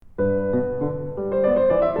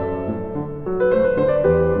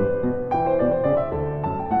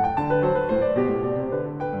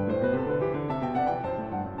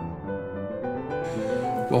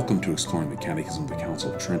to Exploring the Catechism of the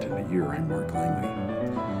Council of Trent in a Year. I'm Mark Langley,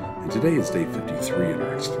 and today is day 53 in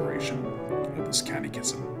our exploration of this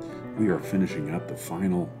catechism. We are finishing up the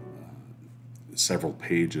final several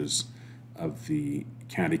pages of the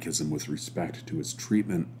catechism with respect to its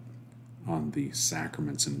treatment on the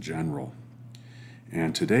sacraments in general.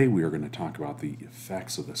 And today we are going to talk about the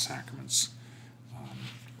effects of the sacraments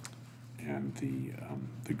and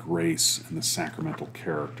the grace and the sacramental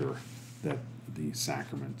character that the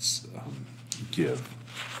sacraments give.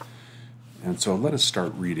 And so let us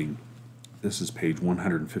start reading. This is page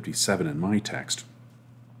 157 in my text,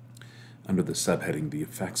 under the subheading, The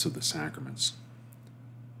Effects of the Sacraments.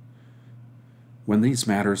 When these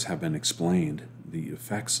matters have been explained, the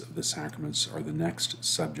effects of the sacraments are the next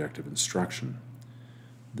subject of instruction.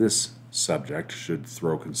 This subject should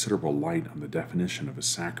throw considerable light on the definition of a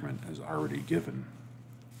sacrament as already given.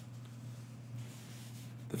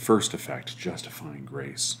 The first effect, justifying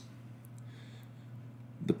grace.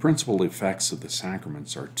 The principal effects of the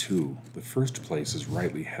sacraments are two. The first place is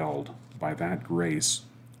rightly held by that grace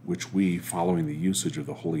which we, following the usage of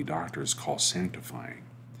the holy doctors, call sanctifying.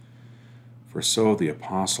 For so the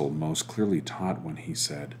apostle most clearly taught when he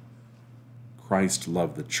said, Christ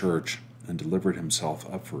loved the church and delivered himself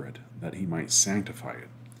up for it, that he might sanctify it,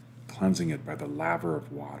 cleansing it by the laver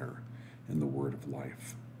of water in the word of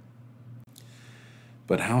life.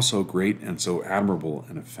 But how so great and so admirable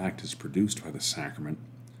an effect is produced by the sacrament,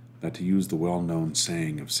 that, to use the well-known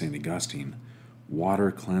saying of St. Augustine,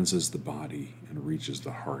 water cleanses the body and reaches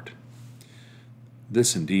the heart.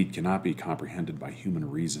 This indeed cannot be comprehended by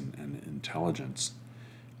human reason and intelligence.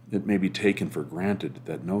 It may be taken for granted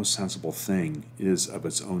that no sensible thing is of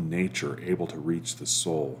its own nature able to reach the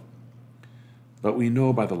soul. But we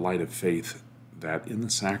know by the light of faith that in the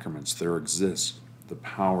sacraments there exists the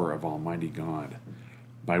power of Almighty God,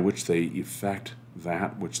 by which they effect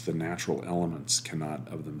that which the natural elements cannot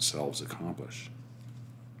of themselves accomplish.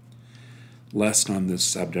 Lest on this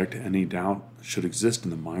subject any doubt should exist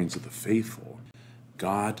in the minds of the faithful,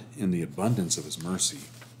 God, in the abundance of his mercy,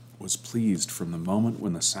 was pleased from the moment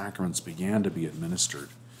when the sacraments began to be administered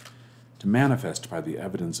to manifest by the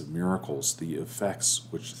evidence of miracles the effects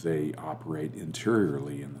which they operate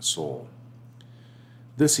interiorly in the soul.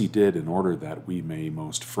 This he did in order that we may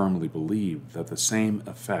most firmly believe that the same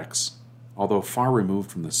effects, although far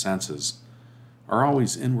removed from the senses, are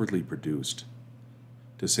always inwardly produced,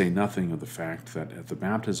 to say nothing of the fact that at the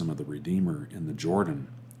baptism of the Redeemer in the Jordan,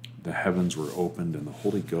 the heavens were opened and the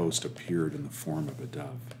Holy Ghost appeared in the form of a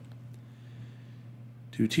dove.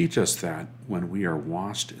 To teach us that, when we are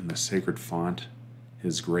washed in the sacred font,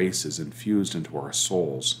 his grace is infused into our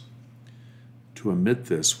souls, to omit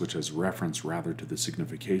this which has reference rather to the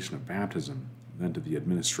signification of baptism than to the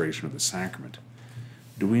administration of the sacrament,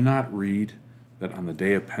 do we not read that on the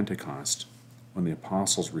day of Pentecost, when the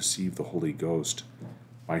apostles received the Holy Ghost,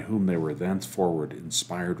 by whom they were thenceforward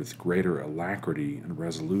inspired with greater alacrity and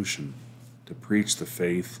resolution to preach the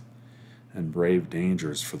faith and brave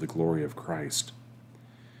dangers for the glory of Christ,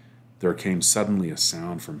 there came suddenly a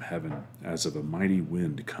sound from heaven as of a mighty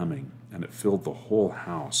wind coming, and it filled the whole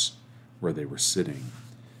house where they were sitting,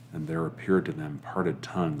 and there appeared to them parted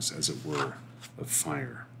tongues, as it were, of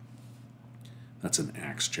fire. That's in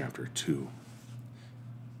Acts chapter 2.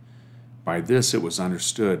 By this it was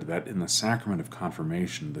understood that in the sacrament of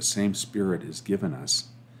confirmation the same Spirit is given us,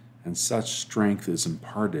 and such strength is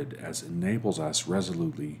imparted as enables us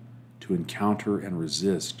resolutely to encounter and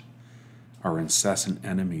resist our incessant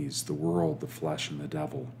enemies, the world, the flesh, and the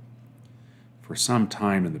devil. For some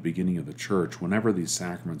time in the beginning of the Church, whenever these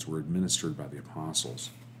sacraments were administered by the apostles,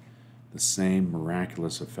 the same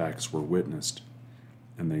miraculous effects were witnessed,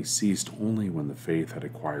 and they ceased only when the faith had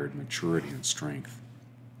acquired maturity and strength.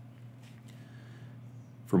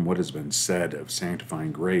 From what has been said of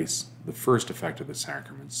sanctifying grace, the first effect of the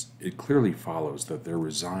sacraments, it clearly follows that there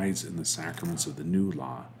resides in the sacraments of the new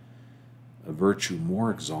law a virtue more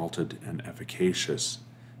exalted and efficacious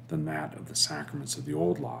than that of the sacraments of the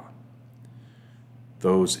old law.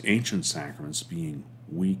 Those ancient sacraments being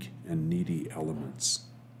weak and needy elements,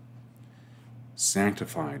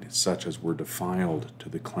 sanctified such as were defiled to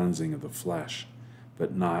the cleansing of the flesh,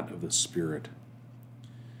 but not of the spirit.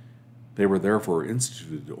 They were therefore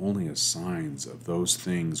instituted only as signs of those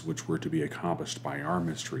things which were to be accomplished by our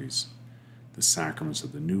mysteries, the sacraments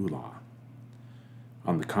of the new law.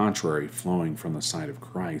 On the contrary, flowing from the side of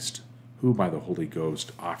Christ, who by the Holy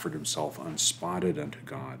Ghost offered himself unspotted unto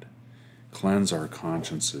God, cleanse our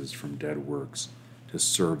consciences from dead works to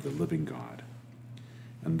serve the living God,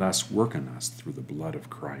 and thus work in us through the blood of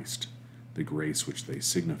Christ, the grace which they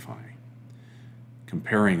signify.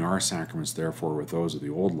 Comparing our sacraments, therefore, with those of the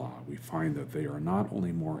Old Law, we find that they are not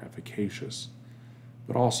only more efficacious,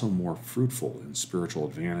 but also more fruitful in spiritual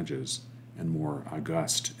advantages and more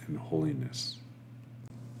august in holiness.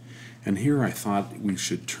 And here I thought we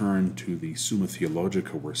should turn to the Summa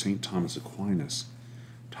Theologica, where St. Thomas Aquinas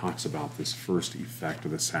talks about this first effect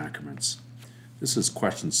of the sacraments. This is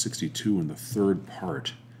question 62 in the third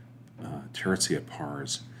part, Tertia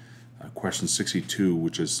Pars. Question 62,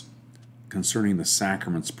 which is concerning the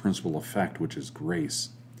sacrament's principal effect, which is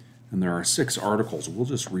grace. And there are 6 articles. We'll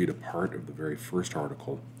just read a part of the very first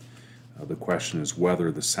article. The question is whether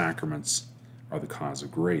the sacraments are the cause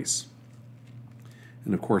of grace.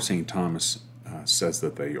 And of course, St. Thomas says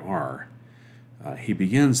that they are. He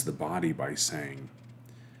begins the body by saying,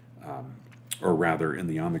 or rather, on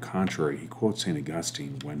the contrary, he quotes St.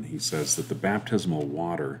 Augustine when he says that the baptismal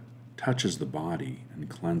water touches the body and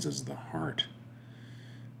cleanses the heart.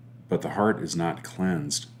 But the heart is not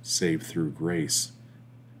cleansed save through grace.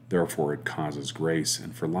 Therefore it causes grace,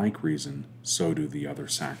 and for like reason, so do the other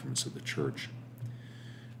sacraments of the Church.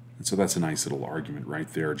 And so that's a nice little argument right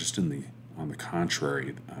there, just on the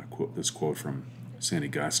contrary, this quote from St.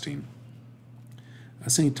 Augustine.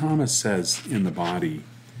 St. Thomas says in the body,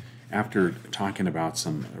 after talking about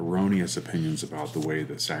some erroneous opinions about the way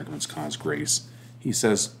the sacraments cause grace, he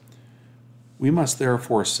says, "We must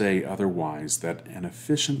therefore say otherwise that an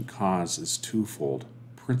efficient cause is twofold,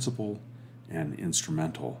 principal and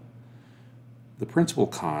instrumental. The principal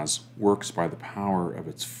cause works by the power of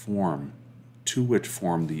its form, to which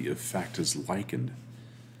form the effect is likened,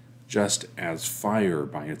 just as fire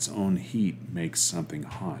by its own heat makes something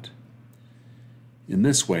hot. In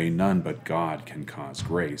this way, none but God can cause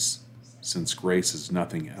grace, since grace is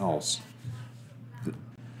nothing else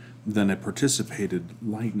than a participated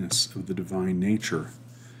likeness of the divine nature.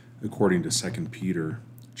 According to 2 Peter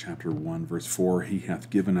chapter 1, verse 4, he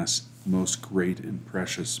hath given us most great and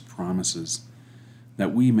precious promises,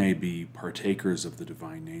 that we may be partakers of the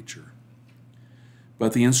divine nature.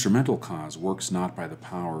 But the instrumental cause works not by the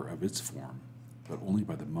power of its form, but only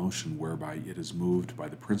by the motion whereby it is moved by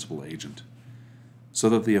the principal agent, so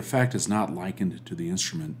that the effect is not likened to the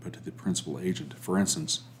instrument, but to the principal agent. For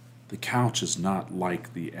instance, the couch is not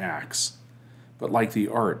like the axe, but like the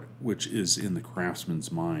art which is in the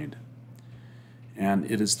craftsman's mind. And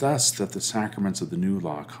it is thus that the sacraments of the new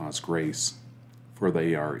law cause grace, for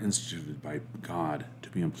they are instituted by God to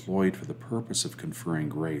be employed for the purpose of conferring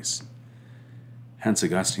grace. Hence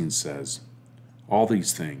Augustine says, all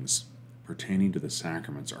these things pertaining to the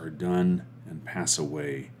sacraments are done and pass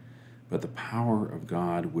away, but the power of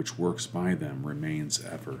God which works by them remains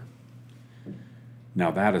ever.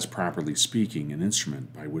 Now that is, properly speaking, an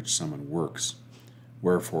instrument by which someone works.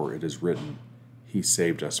 Wherefore it is written, he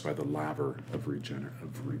saved us by the laver of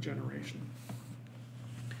regeneration.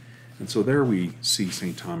 And so there we see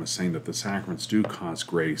St. Thomas saying that the sacraments do cause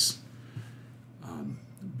grace,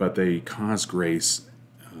 but they cause grace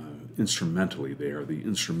instrumentally. They are the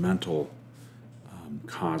instrumental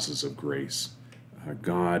causes of grace.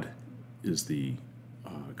 God is the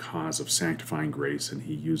cause of sanctifying grace, and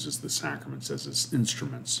he uses the sacraments as his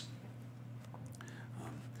instruments.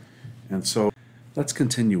 And so let's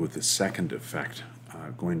continue with the second effect,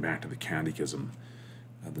 going back to the Catechism.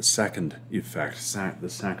 The second effect, the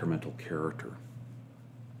sacramental character.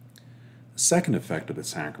 The second effect of the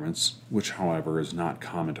sacraments, which however is not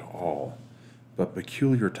common to all, but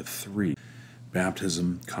peculiar to 3,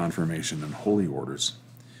 baptism, confirmation, and holy orders,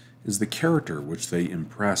 is the character which they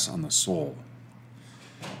impress on the soul.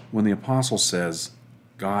 When the Apostle says,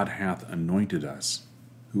 God hath anointed us,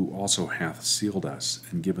 who also hath sealed us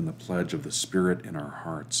and given the pledge of the Spirit in our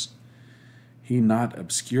hearts, he not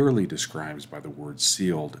obscurely describes by the word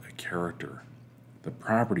sealed a character, the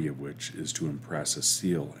property of which is to impress a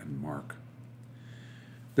seal and mark.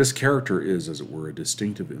 This character is, as it were, a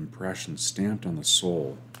distinctive impression stamped on the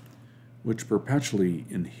soul, which perpetually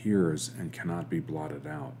inheres and cannot be blotted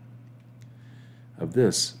out. Of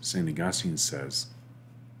this, St. Augustine says,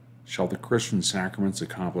 shall the Christian sacraments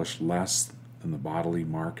accomplish less than the bodily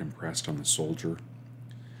mark impressed on the soldier?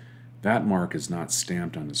 That mark is not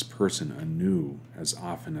stamped on his person anew as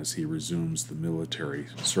often as he resumes the military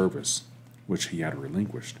service which he had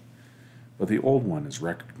relinquished, but the old one is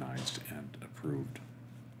recognized and approved.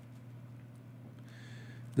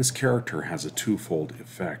 This character has a twofold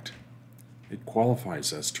effect. It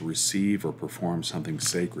qualifies us to receive or perform something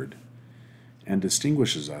sacred, and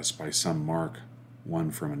distinguishes us by some mark one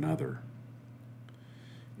from another.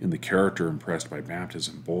 In the character impressed by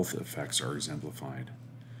baptism, both effects are exemplified.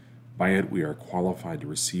 By it we are qualified to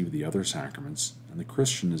receive the other sacraments, and the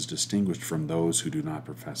Christian is distinguished from those who do not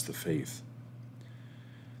profess the faith.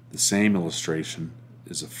 The same illustration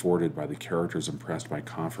is afforded by the characters impressed by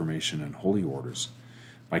confirmation and holy orders.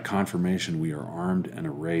 By confirmation, we are armed and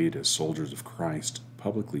arrayed as soldiers of Christ,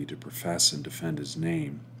 publicly to profess and defend his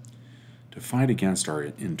name, to fight against our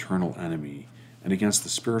internal enemy and against the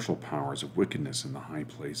spiritual powers of wickedness in the high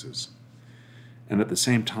places. And at the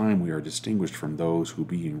same time, we are distinguished from those who,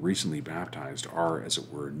 being recently baptized, are, as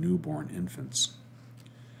it were, newborn infants.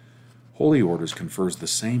 Holy orders confers the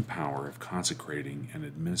same power of consecrating and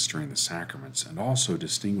administering the sacraments, and also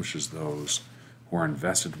distinguishes those who are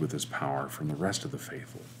invested with this power from the rest of the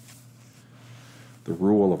faithful. The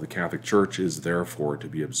rule of the Catholic Church is therefore to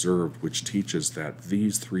be observed, which teaches that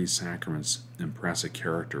these three sacraments impress a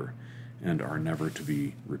character and are never to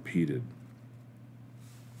be repeated.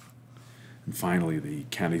 And finally, the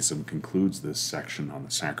Catechism concludes this section on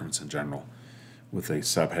the sacraments in general with a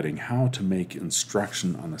subheading, How to Make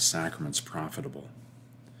Instruction on the Sacraments Profitable.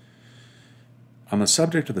 On the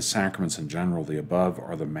subject of the sacraments in general, the above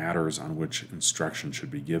are the matters on which instruction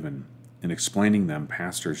should be given. In explaining them,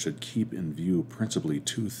 pastors should keep in view principally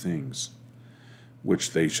two things,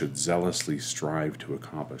 which they should zealously strive to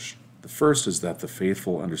accomplish. The first is that the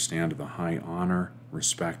faithful understand the high honor,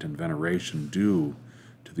 respect, and veneration due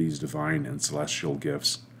to these divine and celestial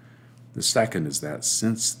gifts. The second is that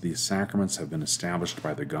since these sacraments have been established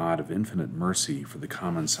by the God of infinite mercy for the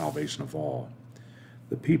common salvation of all,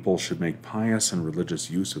 the people should make pious and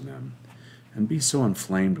religious use of them, and be so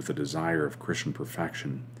inflamed with the desire of Christian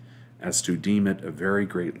perfection as to deem it a very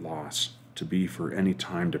great loss to be for any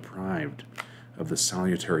time deprived of the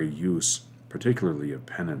salutary use, particularly of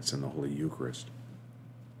penance in the Holy Eucharist.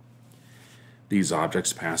 These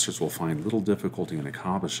objects pastors will find little difficulty in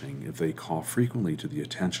accomplishing if they call frequently to the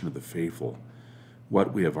attention of the faithful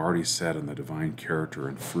what we have already said on the divine character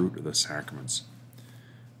and fruit of the sacraments.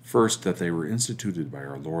 First, that they were instituted by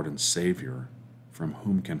our Lord and Savior, from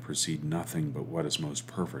whom can proceed nothing but what is most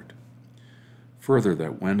perfect. Further,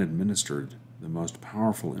 that when administered, the most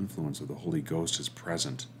powerful influence of the Holy Ghost is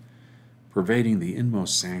present, pervading the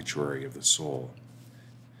inmost sanctuary of the soul.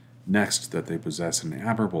 Next, that they possess an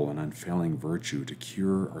admirable and unfailing virtue to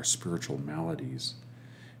cure our spiritual maladies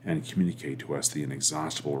and communicate to us the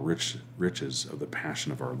inexhaustible riches of the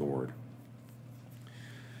passion of our Lord.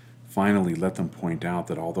 Finally, let them point out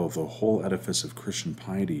that although the whole edifice of Christian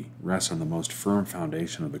piety rests on the most firm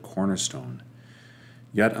foundation of the cornerstone,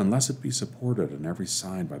 yet unless it be supported on every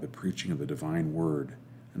side by the preaching of the divine word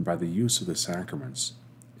and by the use of the sacraments,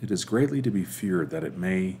 it is greatly to be feared that it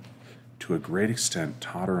may, to a great extent,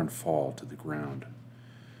 totter and fall to the ground.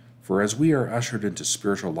 For as we are ushered into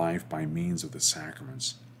spiritual life by means of the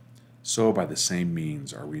sacraments, so by the same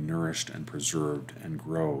means are we nourished and preserved and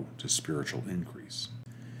grow to spiritual increase.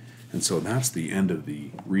 And so that's the end of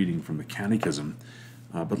the reading from the Catechism.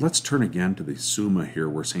 But let's turn again to the Summa here,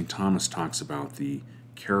 where St. Thomas talks about the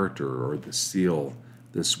character or the seal,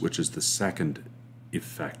 this which is the second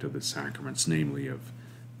effect of the sacraments, namely of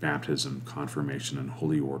baptism, confirmation, and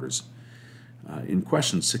holy orders. In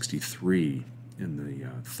question 63, in the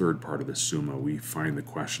third part of the Summa, we find the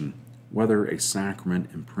question whether a sacrament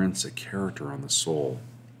imprints a character on the soul.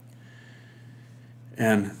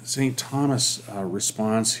 And St. Thomas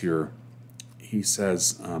responds here. He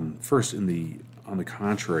says, first, on the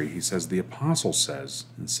contrary, he says, the Apostle says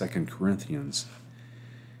in 2 Corinthians,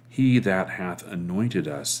 He that hath anointed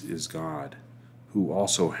us is God, who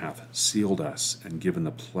also hath sealed us and given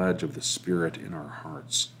the pledge of the Spirit in our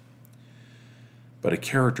hearts. But a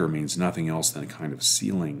character means nothing else than a kind of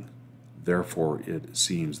sealing. Therefore, it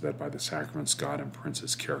seems that by the sacraments God imprints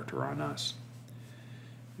his character on us.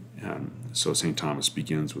 And so St. Thomas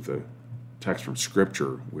begins with a text from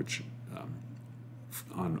Scripture, which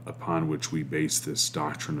upon which we base this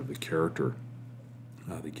doctrine of the character.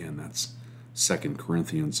 Again, that's 2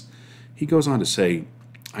 Corinthians. He goes on to say,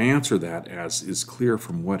 I answer that as is clear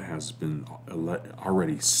from what has been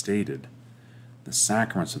already stated. The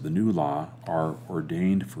sacraments of the new law are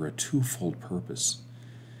ordained for a twofold purpose,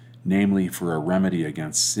 namely for a remedy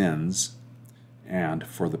against sins and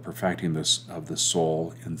for the perfecting of the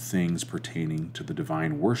soul in things pertaining to the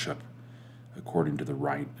divine worship according to the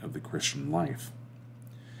rite of the Christian life.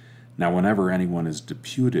 Now, whenever anyone is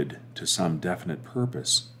deputed to some definite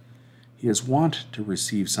purpose, he is wont to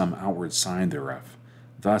receive some outward sign thereof.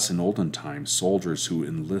 Thus, in olden times, soldiers who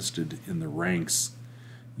enlisted in the ranks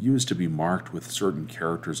used to be marked with certain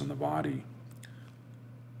characters on the body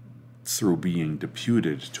through being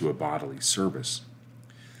deputed to a bodily service.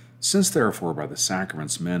 Since, therefore, by the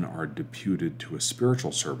sacraments men are deputed to a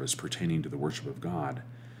spiritual service pertaining to the worship of God,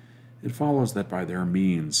 it follows that by their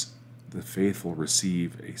means the faithful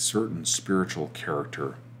receive a certain spiritual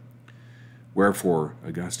character, Wherefore,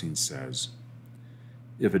 Augustine says,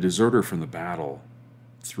 if a deserter from the battle,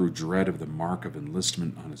 through dread of the mark of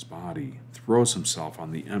enlistment on his body, throws himself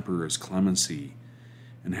on the emperor's clemency,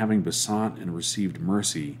 and having besought and received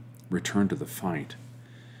mercy, return to the fight,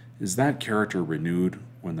 is that character renewed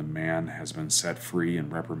when the man has been set free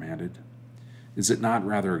and reprimanded? Is it not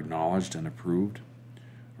rather acknowledged and approved?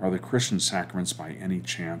 Are the Christian sacraments by any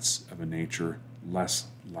chance of a nature less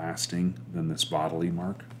lasting than this bodily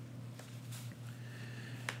mark?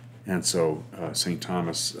 And so St.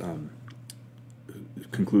 Thomas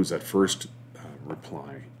concludes that first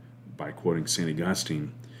reply by quoting St.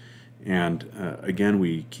 Augustine. And again,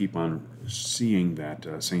 we keep on seeing that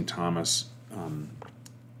St. Thomas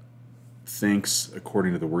thinks,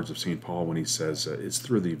 according to the words of St. Paul, when he says, it's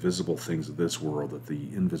through the visible things of this world that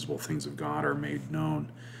the invisible things of God are made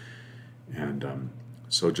known. And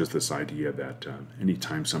so just this idea that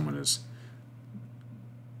anytime someone is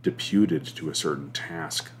deputed to a certain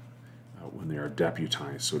task, when they are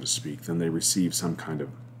deputized, so to speak, then they receive some kind of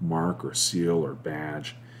mark or seal or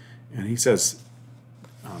badge. And he says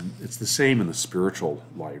it's the same in the spiritual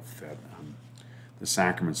life, that the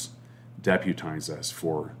sacraments deputize us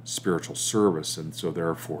for spiritual service, and so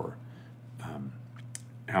therefore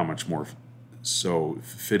how much more so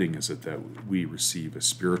fitting is it that we receive a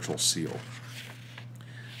spiritual seal.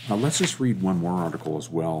 Let's just read one more article as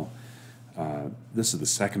well. This is the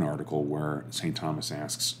second article where St. Thomas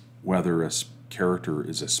asks whether a character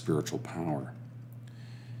is a spiritual power.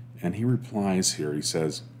 And he replies here, he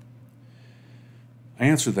says, I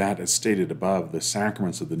answer that, as stated above, the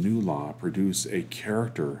sacraments of the new law produce a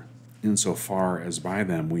character insofar as by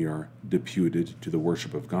them we are deputed to the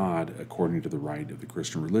worship of God according to the rite of the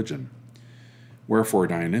Christian religion. Wherefore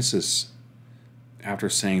Dionysius, after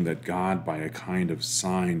saying that God by a kind of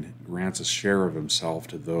sign grants a share of himself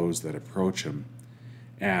to those that approach him,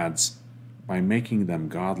 adds, by making them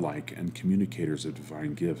godlike and communicators of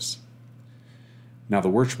divine gifts. Now the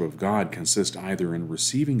worship of God consists either in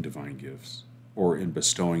receiving divine gifts or in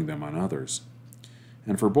bestowing them on others.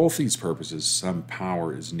 And for both these purposes some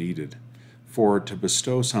power is needed, for to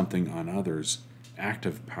bestow something on others,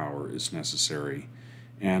 active power is necessary,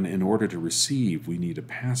 and in order to receive we need a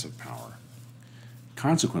passive power.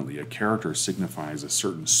 Consequently, a character signifies a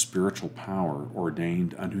certain spiritual power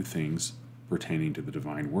ordained unto things pertaining to the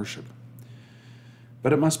divine worship.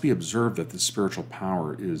 But it must be observed that this spiritual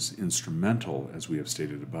power is instrumental, as we have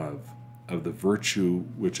stated above, of the virtue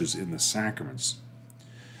which is in the sacraments.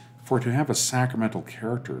 For to have a sacramental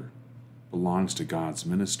character belongs to God's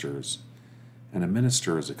ministers, and a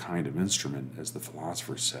minister is a kind of instrument, as the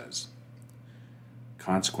philosopher says.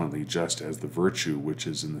 Consequently, just as the virtue which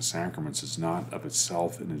is in the sacraments is not of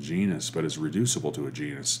itself in a genus, but is reducible to a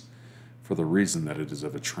genus, for the reason that it is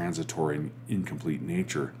of a transitory and incomplete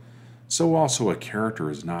nature, so also a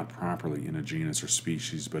character is not properly in a genus or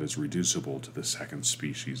species, but is reducible to the second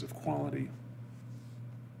species of quality.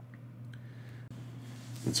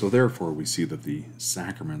 And so therefore we see that the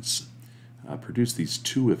sacraments produce these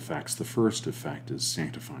two effects. The first effect is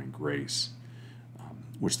sanctifying grace,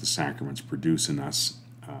 which the sacraments produce in us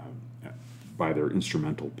by their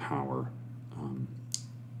instrumental power.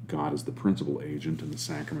 God is the principal agent, and the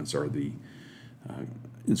sacraments are the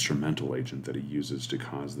instrumental agent that he uses to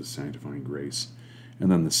cause the sanctifying grace.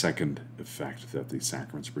 And then the second effect that the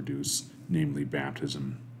sacraments produce, namely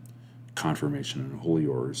baptism, confirmation, and holy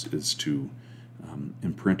orders, is to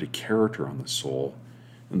imprint a character on the soul.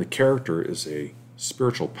 And the character is a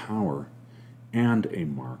spiritual power and a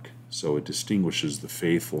mark. So it distinguishes the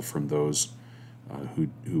faithful from those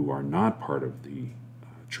who are not part of the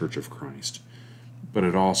Church of Christ. But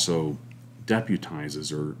it also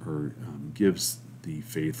deputizes or gives the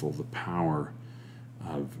faithful the power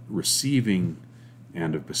of receiving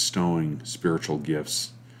and of bestowing spiritual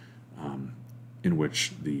gifts in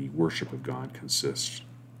which the worship of God consists.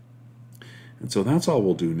 And so that's all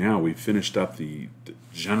we'll do now. We've finished up the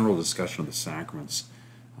general discussion of the sacraments.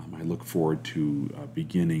 I look forward to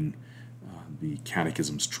beginning the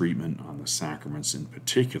Catechism's treatment on the sacraments in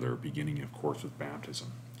particular, beginning, of course, with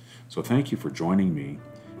baptism. So thank you for joining me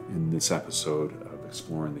in this episode of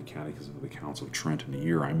Exploring the Catechism of the Council of Trent in a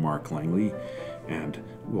Year. I'm Mark Langley, and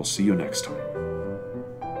we'll see you next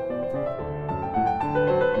time.